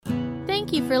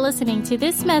Thank you for listening to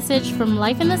this message from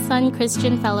Life in the Sun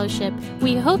Christian Fellowship.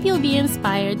 We hope you'll be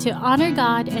inspired to honor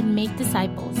God and make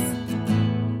disciples.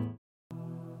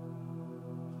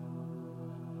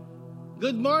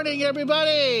 Good morning,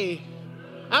 everybody.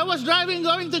 I was driving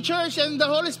going to church and the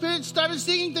Holy Spirit started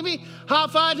singing to me,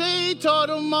 Hafa Day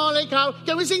Todo Molek.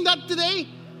 Can we sing that today?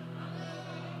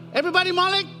 Everybody,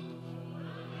 Molek?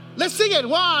 Let's sing it.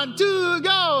 1, 2, go.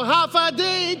 Hafa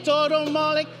Day Todo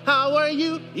Molek. How are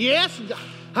you? Yes.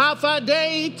 Hafa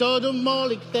Day Todo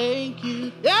Molek. Thank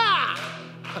you. Yeah.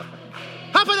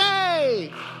 Hafa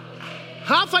Day.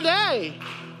 Hafa Day.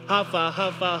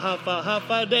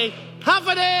 Hafa Day.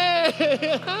 Hafa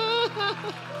Day.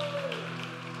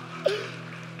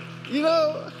 You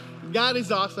know, God is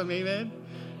awesome, amen.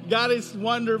 God is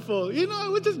wonderful. You know, I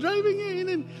was just driving in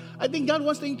and I think God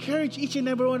wants to encourage each and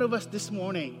every one of us this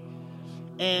morning.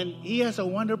 And He has a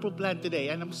wonderful plan today.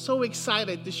 And I'm so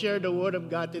excited to share the Word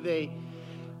of God today.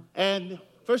 And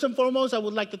first and foremost, I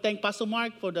would like to thank Pastor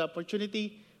Mark for the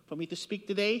opportunity for me to speak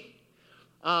today.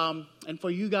 And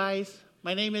for you guys,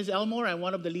 my name is Elmore. I'm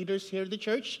one of the leaders here at the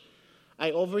church.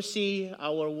 I oversee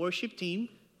our worship team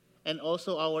and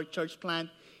also our church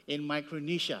plant in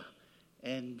Micronesia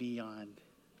and beyond.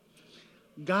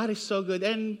 God is so good.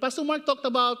 And Pastor Mark talked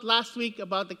about last week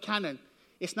about the canon.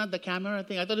 It's not the camera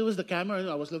thing. I thought it was the camera.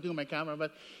 I was looking at my camera,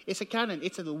 but it's a canon.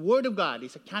 It's the Word of God.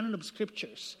 It's a canon of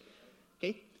Scriptures.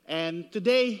 Okay? And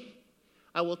today,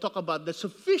 I will talk about the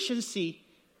sufficiency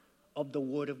of the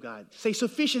Word of God. Say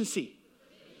sufficiency.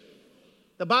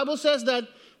 The Bible says that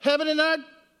heaven and earth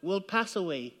will pass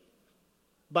away,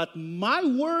 but my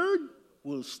word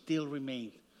will still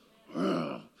remain.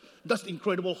 That's the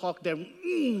Incredible Hulk there.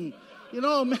 You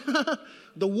know,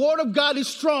 the Word of God is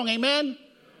strong, amen?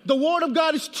 The Word of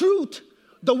God is truth.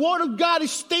 The Word of God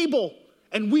is stable.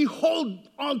 And we hold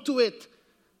on to it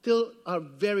till our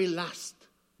very last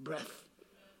breath.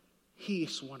 He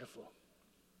is wonderful.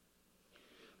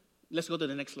 Let's go to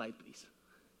the next slide, please.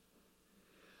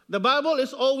 The Bible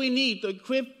is all we need to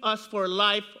equip us for a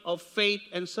life of faith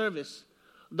and service.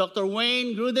 Dr.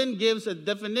 Wayne Grudem gives a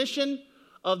definition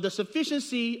of the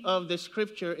sufficiency of the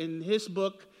Scripture in his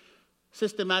book,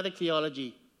 Systematic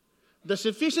Theology. The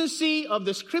sufficiency of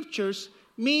the Scriptures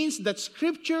means that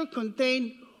Scripture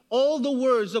contained all the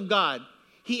words of God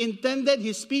He intended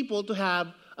His people to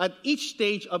have at each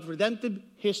stage of redemptive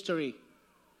history.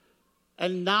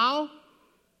 And now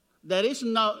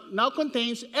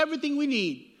contains everything we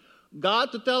need.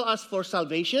 God to tell us for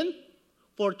salvation,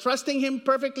 for trusting Him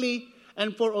perfectly,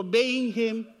 and for obeying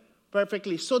Him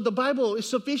perfectly. So the Bible is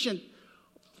sufficient.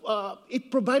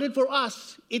 It provided for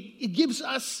us. It gives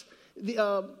us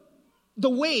the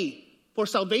way for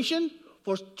salvation,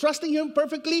 for trusting Him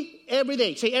perfectly every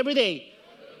day. Say every day.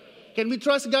 Can we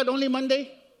trust God only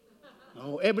Monday?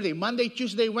 No, every day. Monday,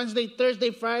 Tuesday, Wednesday,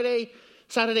 Thursday, Friday,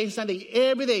 Saturday, and Sunday.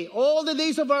 Every day. All the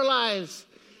days of our lives,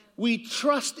 we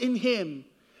trust in Him.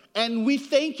 And we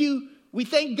thank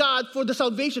God for the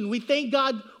salvation. We thank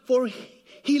God for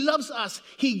He loves us.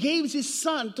 He gave His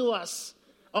Son to us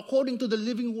according to the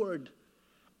living Word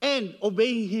and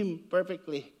obeying Him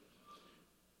perfectly.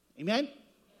 Amen?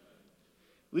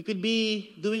 We could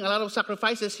be doing a lot of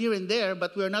sacrifices here and there,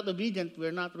 but we're not obedient.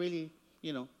 We're not really,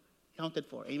 counted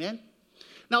for. Amen?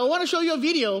 Now, I want to show you a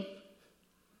video.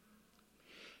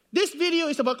 This video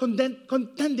is about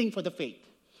contending for the faith.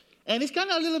 And it's kind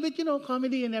of a little bit,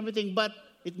 comedy and everything, but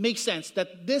it makes sense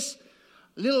that this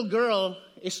little girl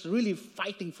is really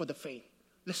fighting for the faith.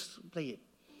 Let's play it.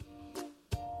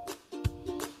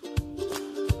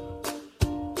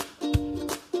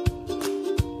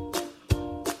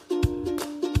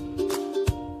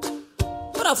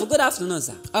 Good afternoon,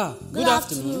 sir. Good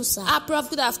afternoon, sir. Prof,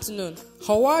 good afternoon.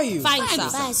 How are you? Fine, sir.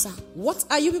 Fine, sir. What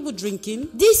are you people drinking?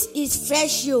 This is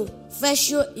Freshio.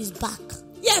 Freshio is back.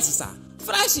 Yes, sir.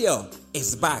 Freshio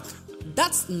is back.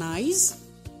 That's nice.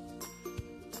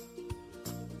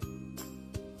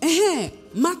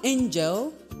 Mark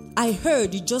Angel, I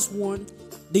heard you just won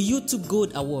the YouTube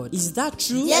Gold Award. Is that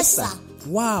true? Yes, sir.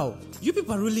 Wow. You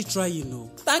people really try,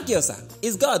 Thank you, sir.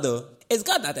 It's God, though. It's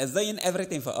God that is doing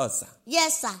everything for us, sir.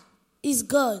 Yes, sir. It's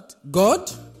God. God?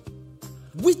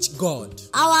 Which God?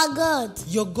 Our God.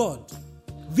 Your God.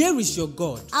 Where is your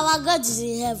God? Our God is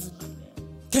in heaven.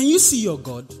 Can you see your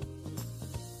God?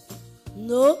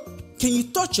 No. Can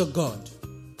you touch your God?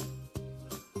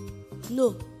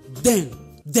 No. Then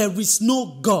there is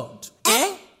no God.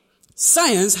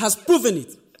 Science has proven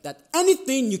it, that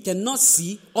anything you cannot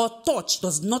see or touch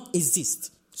does not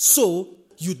exist. So,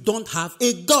 you don't have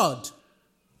a God.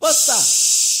 But, sir?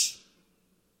 Shh.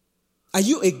 Are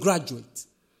you a graduate?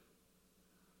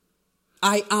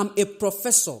 I am a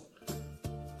professor.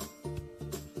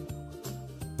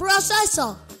 Because I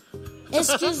saw.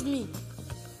 Excuse me.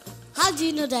 How do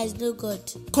you know there is no God?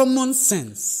 Common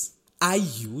sense. I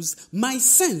use my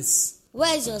sense.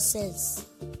 Where is your sense?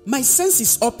 My sense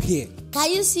is up here.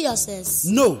 Can you see your sense?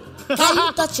 No. Can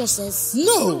you touch your sense?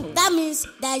 No. That means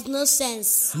there is no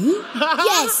sense.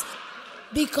 Yes.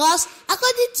 Because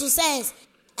according to sense,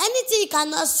 anything you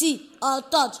cannot see or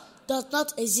touch does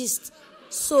not exist.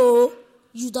 So,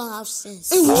 you don't have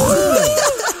sense.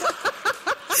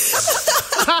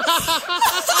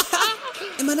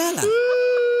 Emanuela.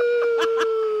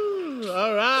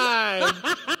 All right.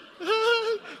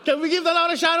 Can we give the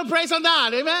Lord a shout of praise on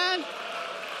that? Amen.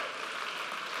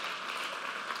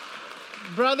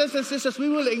 Brothers and sisters, we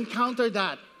will encounter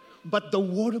that. But the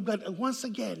Word of God, once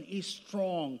again, is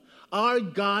strong. Our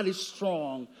God is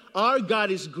strong. Our God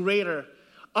is greater.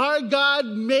 Our God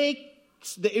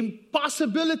makes the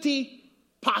impossibility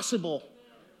possible.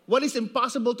 What is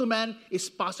impossible to man is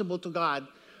possible to God.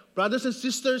 Brothers and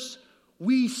sisters,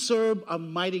 we serve a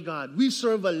mighty God. We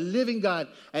serve a living God.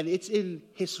 And it's in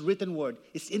His written word.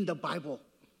 It's in the Bible.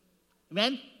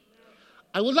 Amen?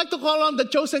 I would like to call on the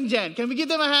chosen gen. Can we give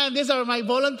them a hand? These are my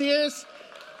volunteers.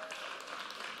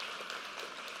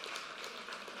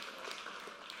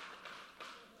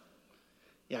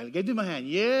 Yeah, give them a hand.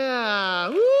 Yeah.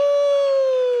 Woo!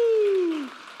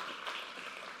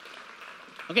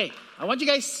 Okay, I want you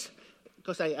guys,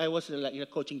 because I was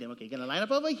coaching them. Okay, gonna line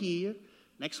up over here.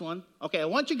 Next one. Okay, I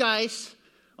want you guys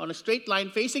on a straight line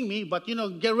facing me, but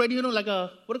get ready, like a,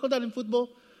 what do you call that in football?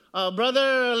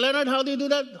 Brother Leonard, how do you do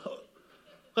that?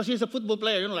 Because he's a football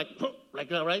player, like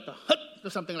that, right? Or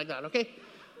something like that, okay?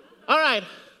 All right.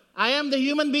 I am the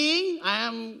human being.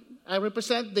 I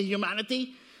represent the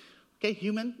humanity. Okay,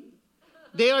 human.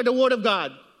 They are the Word of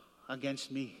God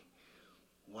against me.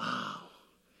 Wow.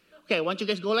 Okay, I want you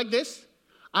guys to go like this.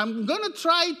 I'm gonna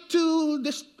try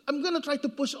to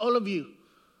push all of you.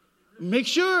 Make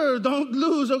sure don't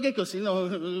lose, okay? Because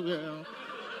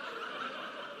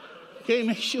okay,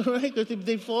 make sure, right? Because if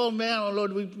they fall, man, oh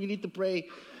Lord, we need to pray.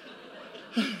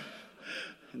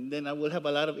 And then I will have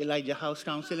a lot of Elijah House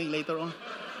counseling later on.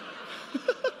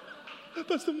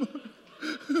 Pastor Mark,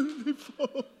 they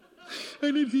fall.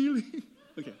 I need healing.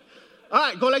 Okay. All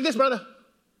right, go like this, brother.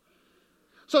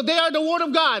 So they are the Word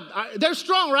of God. They're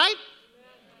strong, right?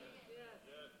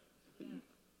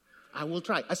 I will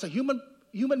try. As a human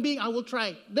being, I will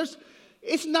try.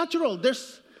 It's natural.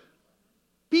 There's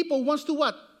people wants to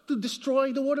what? To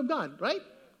destroy the Word of God, right?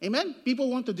 Amen? People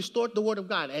want to distort the Word of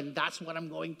God, and that's what I'm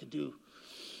going to do.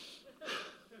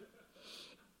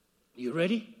 You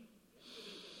ready?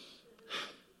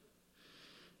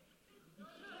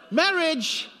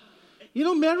 Marriage,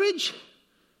 marriage,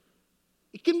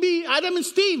 it can be Adam and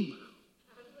Steve.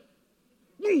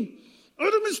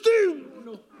 Adam and Steve.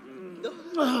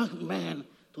 Oh, man,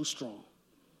 too strong.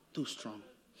 Too strong.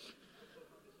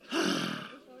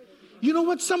 You know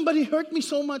what? Somebody hurt me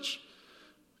so much.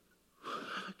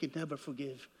 I can never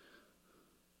forgive.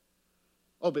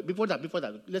 Oh, but before that,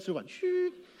 let's rewind.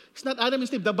 It's not Adam and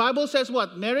Steve. The Bible says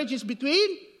what? Marriage is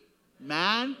between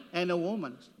man and a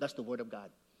woman. That's the Word of God.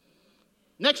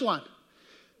 Next one.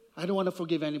 I don't want to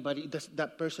forgive anybody.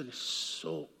 That person is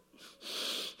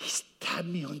he stabbed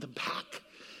me on the back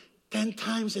 10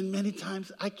 times and many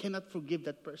times. I cannot forgive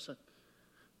that person.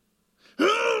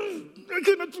 I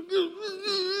cannot forgive.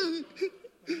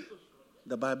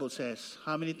 The Bible says,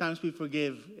 how many times we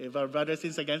forgive if our brother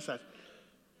sins against us?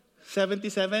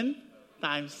 77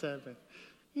 times 7.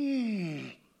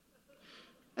 Yeah.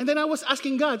 And then I was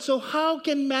asking God, so how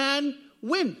can man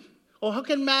win? Or how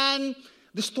can man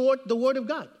distort the Word of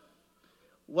God?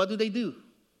 What do?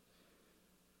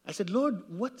 I said, Lord,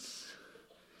 what's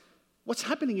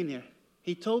happening in here?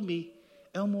 He told me,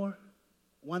 Elmore,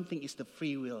 one thing is the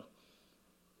free will.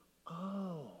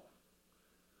 Oh.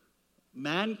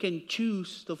 Man can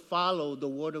choose to follow the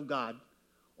Word of God.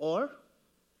 Or,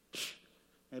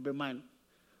 never mind,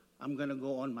 I'm going to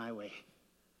go on my way.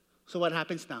 So what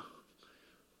happens now?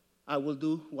 I will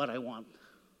do what I want.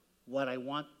 What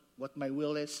my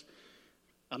will is.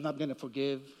 I'm not going to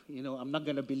forgive. I'm not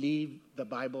going to believe the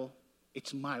Bible.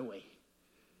 It's my way.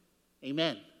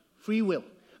 Amen. Free will.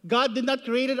 God did not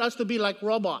create us to be like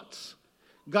robots.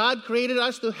 God created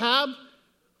us to have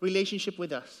relationship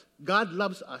with us. God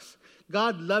loves us.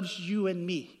 God loves you and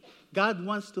me. God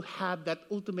wants to have that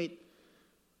ultimate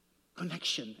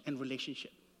connection and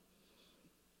relationship.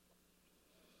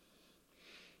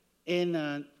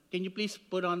 And can you please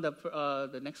put on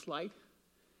the next slide?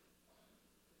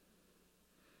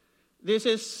 This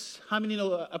is, how many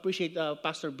appreciate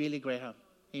Pastor Billy Graham?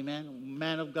 Amen.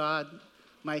 Man of God,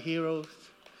 my hero.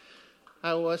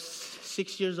 I was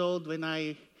 6 years old when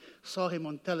I saw him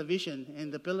on television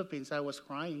in the Philippines, I was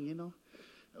crying,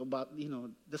 about,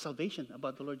 the salvation,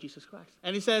 about the Lord Jesus Christ.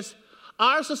 And he says,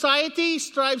 our society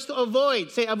strives to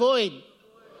avoid. Say, avoid.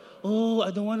 Oh,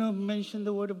 I don't want to mention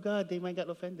the word of God. They might get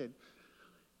offended.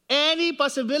 Any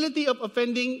possibility of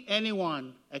offending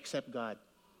anyone except God.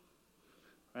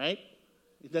 Right?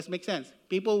 It does make sense.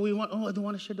 People, I don't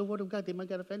want to share the word of God. They might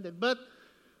get offended. But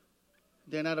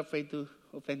they're not afraid to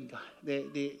offend God.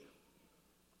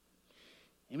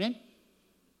 Amen?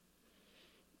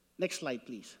 Next slide,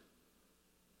 please.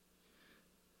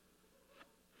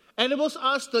 Enables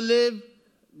us to live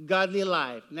godly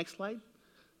life. Next slide.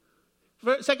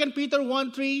 2 Peter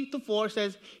 1:3-4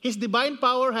 says, His divine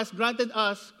power has granted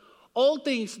us all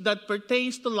things that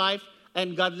pertains to life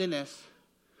and godliness,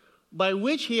 by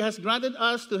which He has granted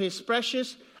us to His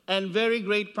precious and very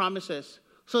great promises,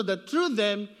 so that through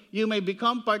them you may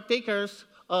become partakers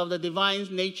of the divine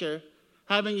nature,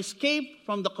 having escaped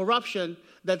from the corruption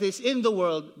that is in the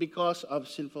world because of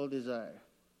sinful desire.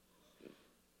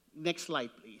 Next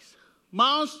slide, please.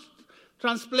 Mounce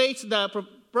translates the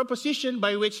proposition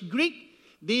by which Greek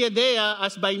diadeia,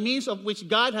 as by means of which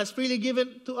God has freely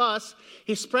given to us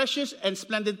His precious and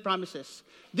splendid promises.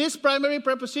 This primary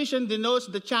preposition denotes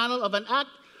the channel of an act,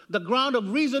 the ground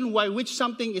of reason by which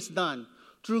something is done.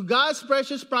 Through God's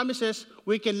precious promises,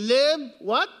 we can live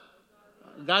what?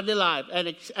 Godly life,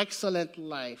 an excellent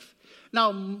life.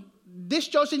 Now, this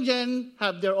chosen gen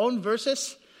have their own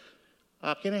verses.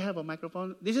 Can I have a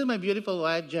microphone? This is my beautiful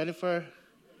wife, Jennifer.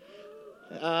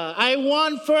 I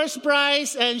won first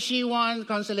prize and she won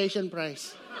consolation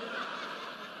prize.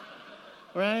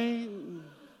 Right?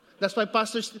 That's why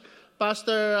Pastor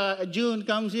June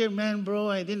comes here. Man, bro,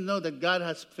 I didn't know that God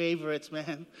has favorites,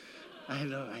 man. I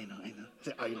know.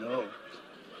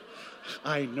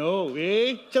 I know,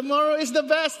 eh? Tomorrow is the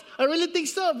best. I really think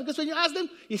so. Because when you asked him,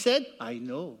 he said, I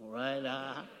know,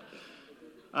 right?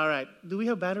 All right. Do we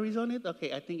have batteries on it?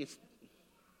 Okay, I think it's...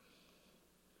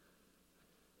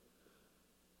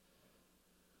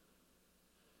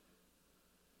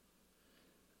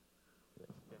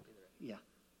 Yeah.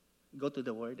 Go to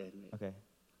the word and... Okay.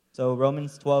 So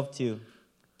Romans 12:2.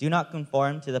 Do not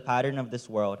conform to the pattern of this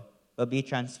world, but be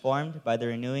transformed by the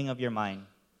renewing of your mind.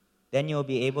 Then you will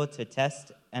be able to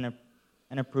test and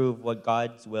approve what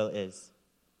God's will is,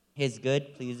 His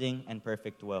good, pleasing, and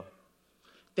perfect will.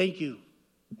 Thank you.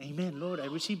 Amen, Lord. I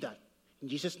receive that. In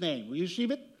Jesus' name. Will you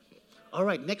receive it? All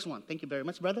right, next one. Thank you very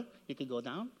much, brother. You can go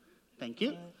down. Thank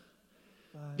you.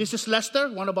 This is Lester,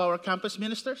 one of our campus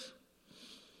ministers.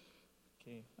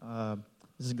 Okay.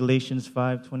 This is Galatians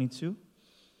 5:22.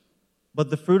 But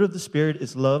the fruit of the Spirit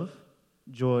is love,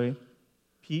 joy,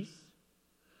 peace,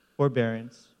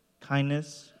 forbearance,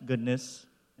 kindness, goodness,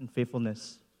 and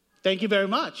faithfulness. Thank you very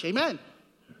much. Amen.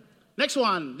 Next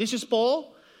one. This is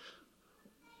Paul.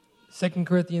 2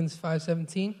 Corinthians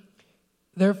 5:17.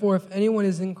 Therefore, if anyone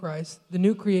is in Christ, the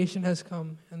new creation has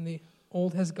come, and the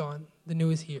old has gone, the new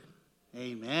is here.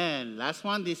 Amen. Last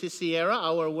one. This is Sierra,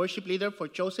 our worship leader for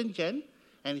Chosen Gen,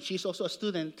 and she's also a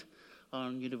student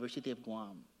on University of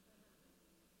Guam.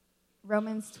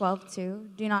 Romans 12:2.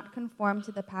 Do not conform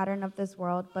to the pattern of this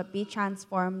world, but be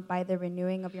transformed by the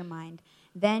renewing of your mind.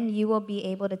 Then you will be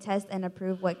able to test and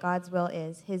approve what God's will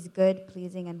is, His good,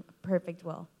 pleasing, and perfect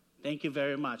will. Thank you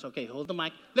very much. Okay, hold the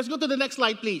mic. Let's go to the next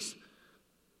slide, please.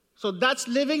 So that's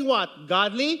living what?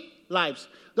 Godly lives.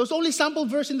 There's only sample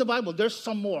verse in the Bible. There's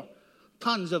some more.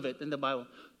 Tons of it in the Bible.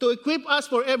 To equip us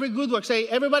for every good work. Say,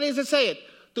 everybody say it.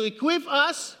 To equip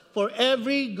us for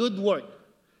every good work.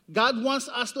 God wants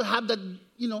us to have that,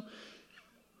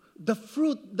 the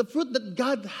fruit that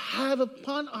God have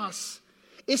upon us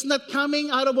is not coming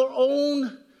out of our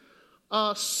own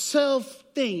self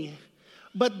thing,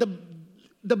 but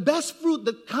the best fruit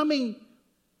that coming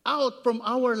out from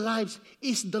our lives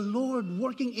is the Lord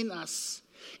working in us.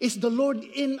 Is the Lord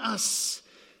in us.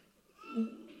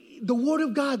 The Word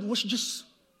of God was just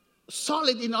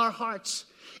solid in our hearts.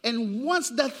 And once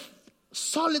that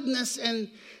solidness and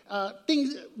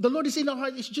things, the Lord is in our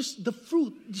heart, it's just the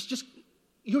fruit.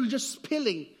 You're just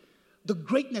spilling the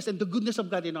greatness and the goodness of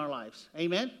God in our lives.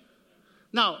 Amen?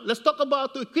 Now, let's talk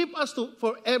about to equip us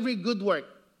for every good work.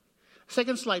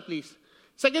 Second slide, please.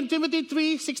 2 Timothy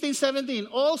 3:16-17.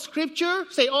 All Scripture,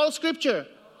 say all Scripture.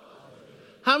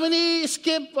 How many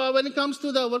skip when it comes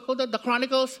to the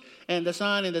Chronicles and the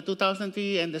Son and the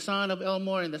 2003 and the Son of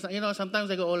Elmore and the Son, sometimes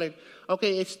I go,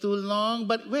 okay, it's too long,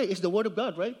 but wait, it's the Word of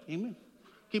God, right? Amen.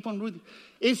 Keep on reading.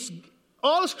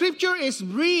 All Scripture is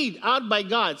breathed out by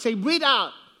God. Say breathed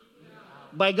out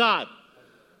by God.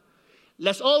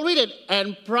 Let's all read it.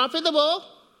 And profitable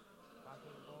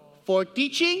for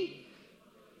teaching,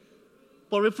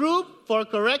 for reproof, for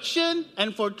correction,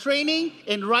 and for training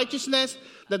in righteousness,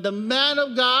 that the man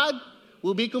of God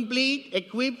will be complete,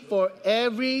 equipped for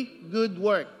every good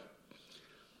work.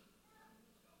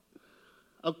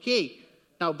 Okay,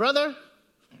 now brother,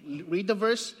 read the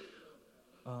verse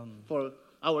for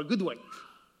our good work.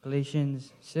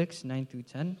 Galatians 6, 9 through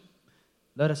 10.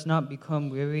 Let us not become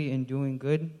weary in doing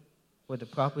good, for the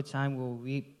proper time will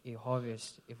reap a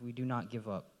harvest if we do not give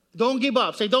up. Don't give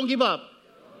up. Say, don't give up.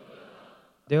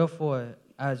 Therefore,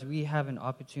 as we have an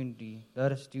opportunity,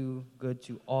 let us do good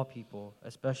to all people,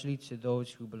 especially to those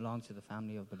who belong to the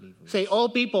family of believers. Say, all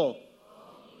people.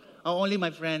 Oh, only my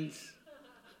friends.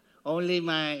 Only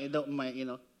my,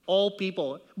 all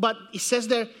people. But it says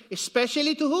there,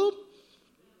 especially to whom?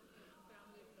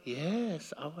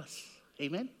 Yes, us.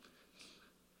 Amen.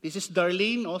 This is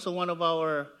Darlene, also one of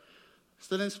our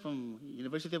students from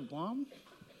University of Guam.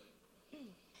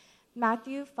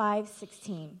 Matthew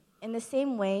 5:16. In the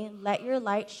same way, let your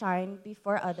light shine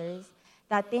before others,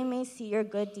 that they may see your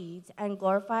good deeds and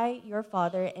glorify your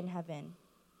Father in heaven.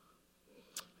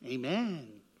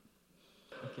 Amen.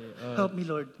 Okay, help me,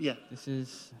 Lord. Yeah. This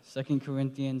is 2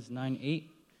 Corinthians 9:8.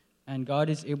 And God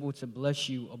is able to bless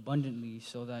you abundantly,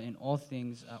 so that in all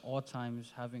things, at all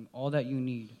times, having all that you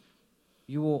need,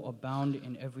 you will abound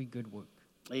in every good work.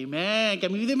 Amen.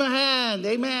 Can we give him a hand?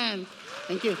 Amen.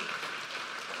 Thank you.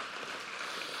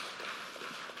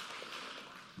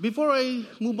 Before I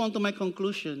move on to my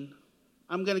conclusion,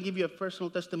 I'm going to give you a personal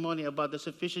testimony about the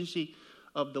sufficiency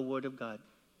of the Word of God.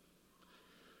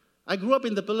 I grew up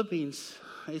in the Philippines.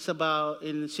 It's about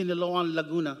in Siniloan,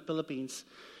 Laguna, Philippines.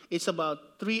 It's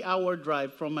about 3-hour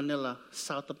drive from Manila,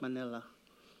 south of Manila.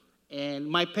 And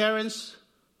my parents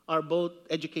are both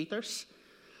educators.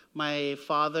 My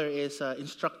father is an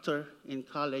instructor in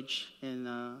college in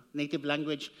native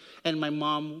language, and my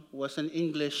mom was an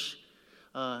English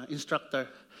instructor.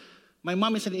 My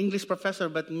mom is an English professor,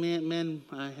 but man,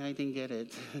 I didn't get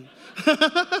it.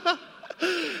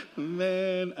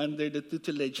 Man, under the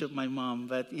tutelage of my mom,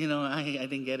 but I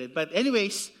didn't get it. But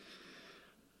anyways,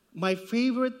 my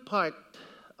favorite part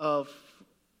of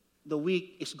the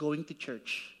week is going to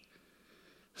church,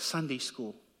 Sunday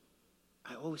school.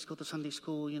 I always go to Sunday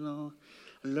school,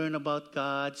 learn about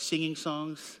God, singing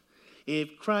songs.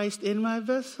 If Christ in my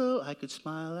vessel, I could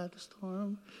smile at the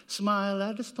storm, smile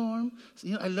at the storm.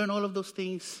 I learned all of those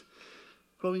things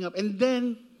growing up. And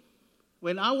then,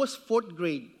 when I was 4th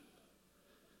grade,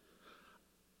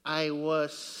 I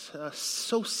was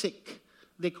so sick.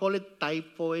 They call it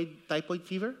typhoid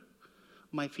fever.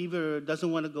 My fever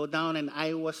doesn't want to go down, and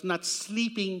I was not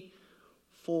sleeping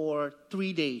for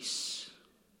 3 days.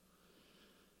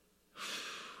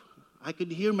 I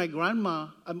could hear my grandma.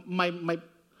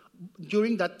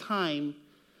 During that time,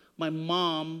 my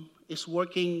mom is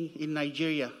working in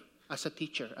Nigeria as a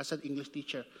teacher, as an English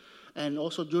teacher. And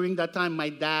also during that time, my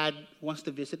dad wants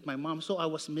to visit my mom. So I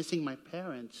was missing my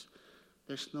parents.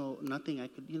 There's nothing I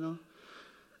could,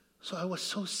 So I was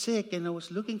so sick, and I was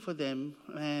looking for them.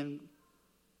 And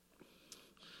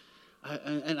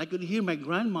I could hear my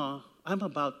grandma, I'm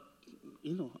about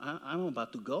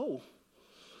to go.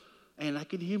 And I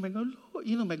could hear my grandma,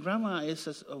 my grandma is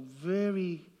a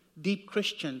very deep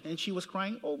Christian, and she was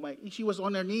crying, she was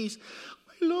on her knees,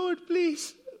 my Lord,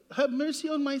 please have mercy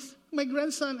on my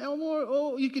grandson, Elmore.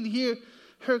 Oh, you could hear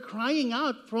her crying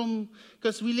out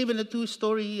because we live in a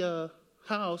 2-story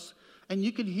house, and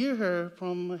you could hear her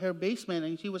from her basement,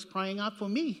 and she was crying out for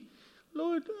me.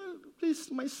 Lord, please,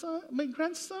 my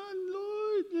grandson,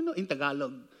 Lord, in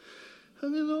Tagalog.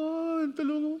 Lord,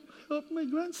 help my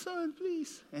grandson,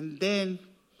 please. And then,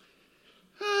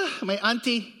 my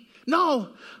auntie, no,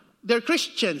 they're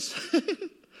Christians.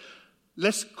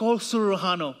 Let's call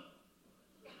Suruhano.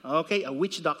 Okay, a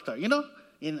witch doctor. In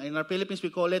our Philippines,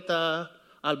 we call it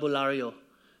albulario.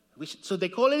 So they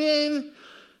call it in.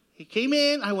 He came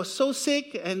in. I was so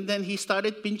sick, and then he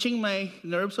started pinching my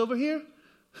nerves over here.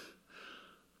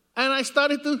 And I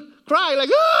started to cry,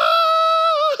 like, ah!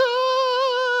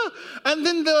 And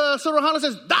then the Suruhano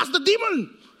says, that's the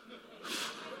demon.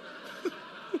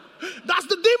 That's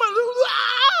the demon.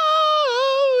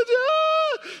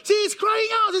 See, he's crying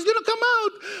out. He's going to come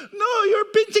out. No, you're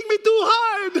pinching me too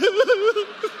hard.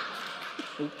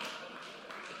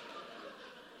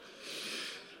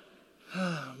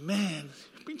 Oh, man.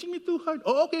 Pinching me too hard.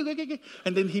 Oh, okay.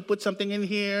 And then he put something in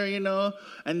here,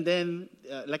 and then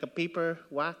like a paper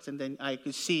wax, and then I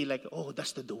could see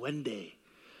that's the duende.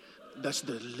 That's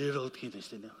the little kid.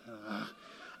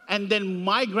 And then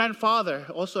my grandfather,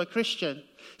 also a Christian.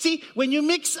 See, when you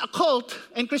mix a cult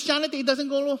and Christianity, it doesn't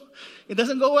go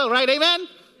well, right? Amen?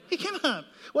 It cannot.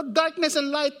 What darkness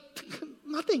and light,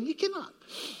 Nothing. You cannot.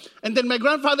 And then my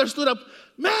grandfather stood up.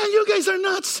 Man, you guys are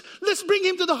nuts. Let's bring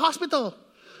him to the hospital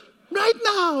right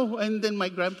now. And then my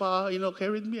grandpa,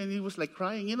 carried me, and he was like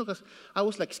crying, because I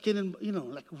was like skin and,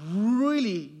 like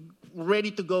really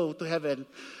ready to go to heaven.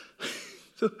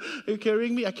 So they're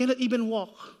carrying me. I cannot even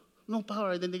walk. No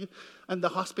power. And the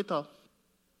hospital.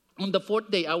 On the fourth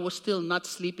day, I was still not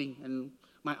sleeping, and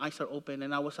my eyes are open,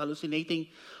 and I was hallucinating.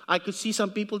 I could see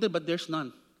some people there, but there's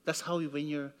none. That's how when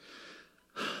you're...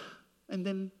 And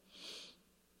then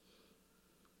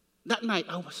that night,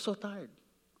 I was so tired.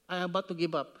 I was about to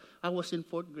give up. I was in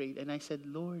 4th grade, and I said,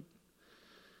 Lord,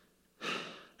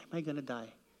 am I going to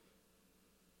die?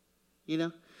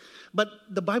 But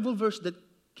the Bible verse that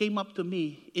came up to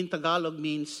me in Tagalog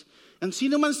means, ang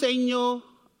sino man sa inyo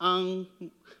ang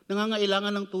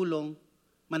nangangailangan ng tulong,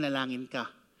 manalangin ka.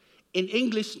 In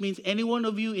English means any one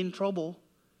of you in trouble,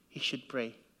 he should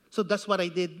pray. So that's what I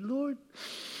did. Lord,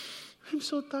 I'm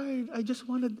so tired. I just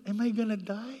am I going to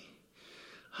die?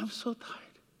 I'm so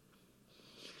tired.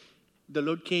 The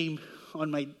Lord came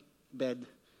on my bed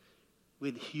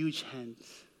with huge hands.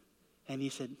 And he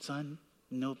said, son,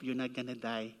 nope, you're not going to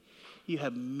die. You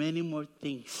have many more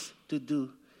things to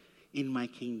do in my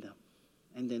kingdom.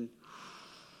 And then,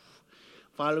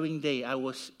 following day, I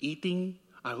was eating.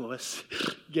 I was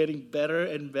getting better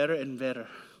and better and better.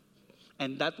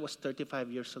 And that was 35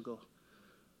 years ago.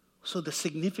 So the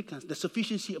significance, the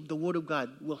sufficiency of the Word of God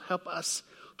will help us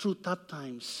through tough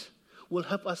times. Will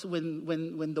help us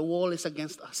when the wall is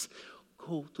against us.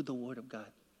 Go to the Word of God.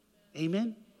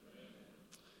 Amen?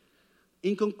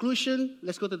 In conclusion,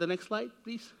 let's go to the next slide,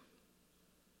 please.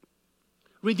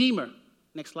 Redeemer.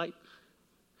 Next slide.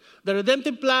 The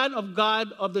redemptive plan of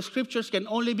God of the Scriptures can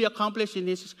only be accomplished in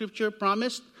His Scripture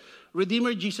promised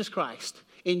Redeemer, Jesus Christ.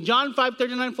 In John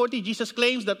 5:39-40, Jesus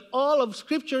claims that all of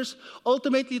Scriptures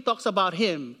ultimately talks about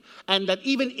Him, and that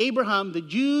even Abraham, the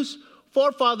Jews'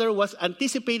 forefather, was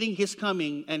anticipating His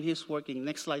coming and His working.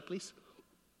 Next slide, please.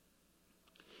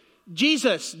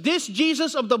 Jesus, this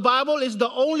Jesus of the Bible is the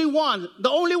only one. The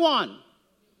only one.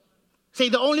 Say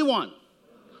the only one.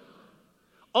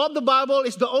 Of the Bible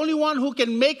is the only one who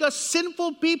can make us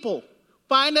sinful people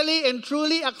finally and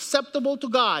truly acceptable to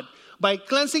God by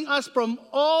cleansing us from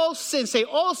all sins. Say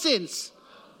all sins.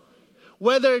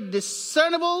 Whether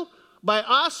discernible by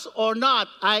us or not,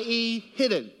 i.e.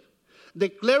 hidden.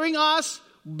 Declaring us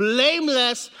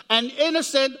blameless and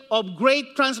innocent of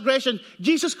great transgression.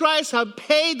 Jesus Christ has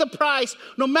paid the price.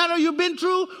 No matter you've been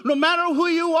through, no matter who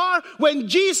you are, when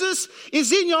Jesus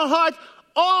is in your heart,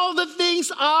 all the things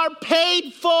are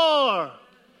paid for.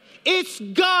 It's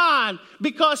gone.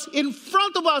 Because in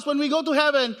front of us, when we go to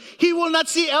heaven, He will not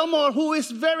see Elmore, who is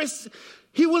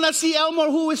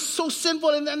so sinful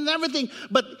and everything.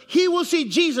 But He will see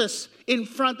Jesus in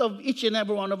front of each and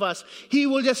every one of us. He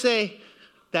will just say,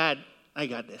 Dad, I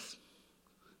got this.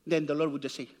 Then the Lord would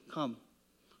just say, come,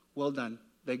 well done,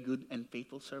 thy good and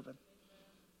faithful servant.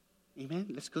 Amen.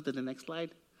 Let's go to the next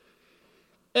slide.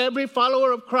 Every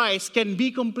follower of Christ can be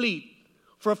complete,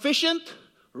 proficient,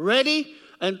 ready,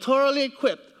 and thoroughly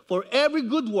equipped for every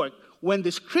good work when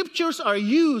the Scriptures are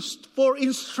used for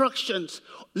instructions.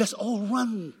 Let's all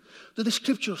run to the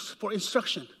Scriptures for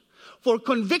instruction, for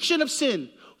conviction of sin,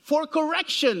 for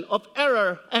correction of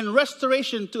error and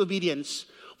restoration to obedience,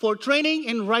 for training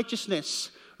in righteousness,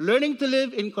 learning to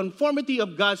live in conformity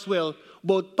of God's will,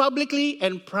 both publicly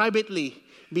and privately,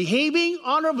 behaving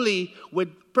honorably with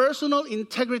personal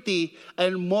integrity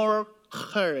and moral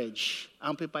courage.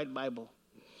 Amplified Bible.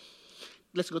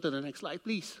 Let's go to the next slide,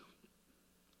 please.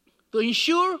 To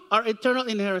ensure our eternal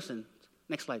inheritance.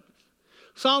 Next slide, please.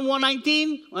 Psalm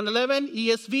 119, 111,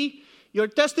 ESV. Your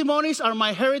testimonies are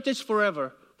my heritage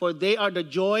forever, for they are the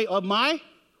joy of my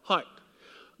heart.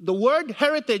 The word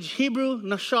heritage, Hebrew,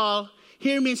 nashal,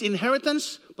 here means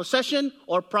inheritance, possession,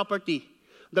 or property.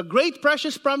 The great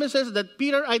precious promises that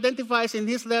Peter identifies in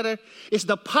his letter is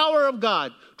the power of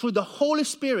God through the Holy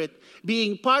Spirit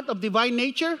being part of divine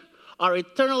nature, our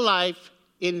eternal life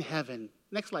in heaven.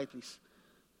 Next slide, please.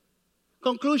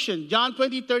 Conclusion, John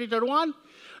 20, 30, 31.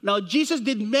 Now Jesus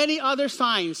did many other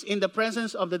signs in the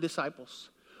presence of the disciples,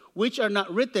 which are not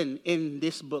written in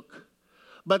this book.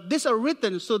 But these are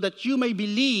written so that you may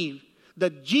believe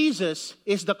that Jesus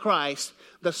is the Christ,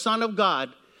 the Son of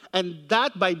God, and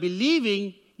that by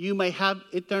believing you may have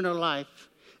eternal life.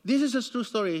 This is a true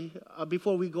story.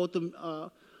 Before we go to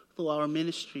our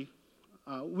ministry,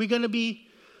 we're going to be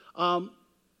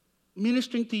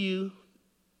ministering to you.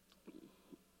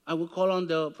 I will call on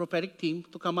the prophetic team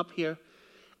to come up here.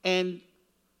 And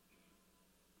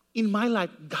in my life,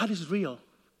 God is real,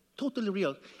 totally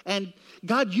real. And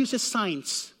God uses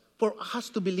signs for us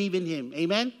to believe in Him.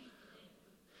 Amen?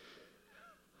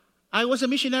 I was a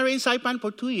missionary in Saipan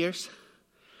for 2 years.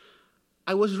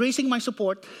 I was raising my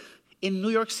support in New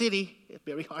York City.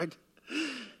 Very hard.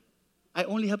 I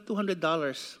only have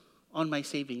 $200 on my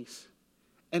savings.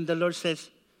 And the Lord says,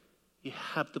 you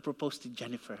have to propose to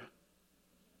Jennifer.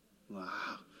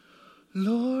 Wow.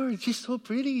 Lord, she's so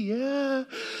pretty. Yeah.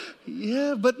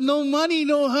 Yeah, but no money,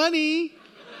 no honey.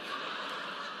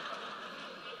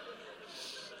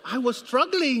 I was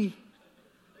struggling.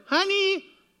 Honey.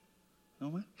 No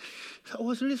money. I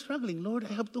was really struggling. Lord,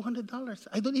 I have $200.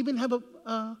 I don't even have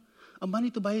a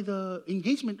money to buy the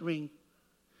engagement ring.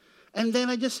 And then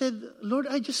I just said, Lord,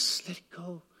 I just let it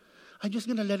go. I'm just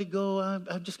going to let it go.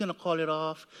 I'm just going to call it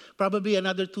off. Probably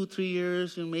another 2-3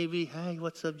 years. And maybe, hey,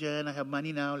 what's up, Jen? I have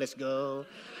money now. Let's go.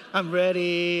 I'm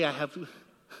ready. I'm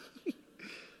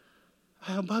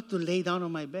about to lay down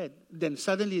on my bed. Then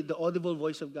suddenly the audible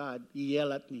voice of God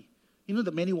yelled at me. You know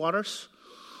the many waters?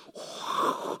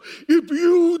 If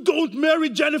you don't marry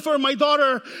Jennifer, my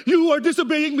daughter, you are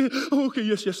disobeying me. Okay,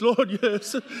 yes, Lord,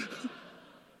 yes.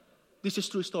 This is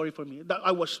a true story for me.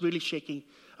 I was really shaking.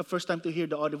 The first time to hear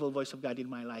the audible voice of God in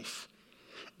my life.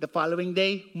 The following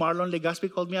day, Marlon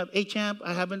Legaspi called me up. Hey, champ,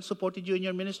 I haven't supported you in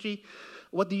your ministry.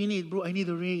 What do you need? Bro, I need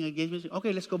a ring.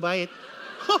 Okay, let's go buy it.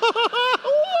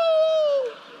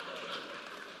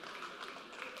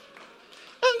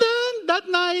 And then that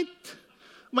night,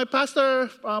 my pastor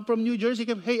from New Jersey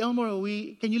came, hey, Elmer,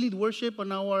 can you lead worship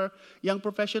on our young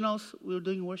professionals? We were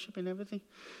doing worship and everything.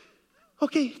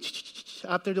 Okay,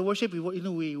 after the worship,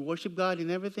 we worship God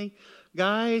and everything.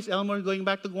 Guys, Elmer going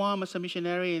back to Guam as a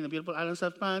missionary in the beautiful islands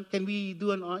of Pan. Can we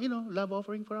do an love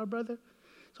offering for our brother?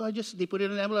 So they put it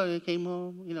in an envelope and I came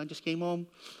home. Just came home,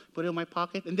 put it in my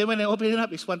pocket. And then when I opened it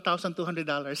up, it's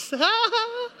 $1,200.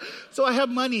 So I have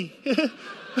money.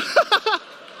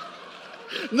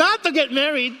 Not to get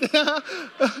married.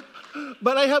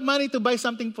 But I have money to buy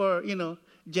something for,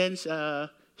 Jen's,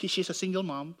 she's a single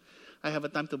mom. I have a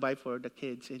time to buy for the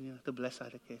kids and to bless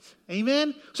other kids.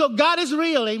 Amen? So God is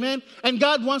real, amen? And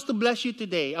God wants to bless you today.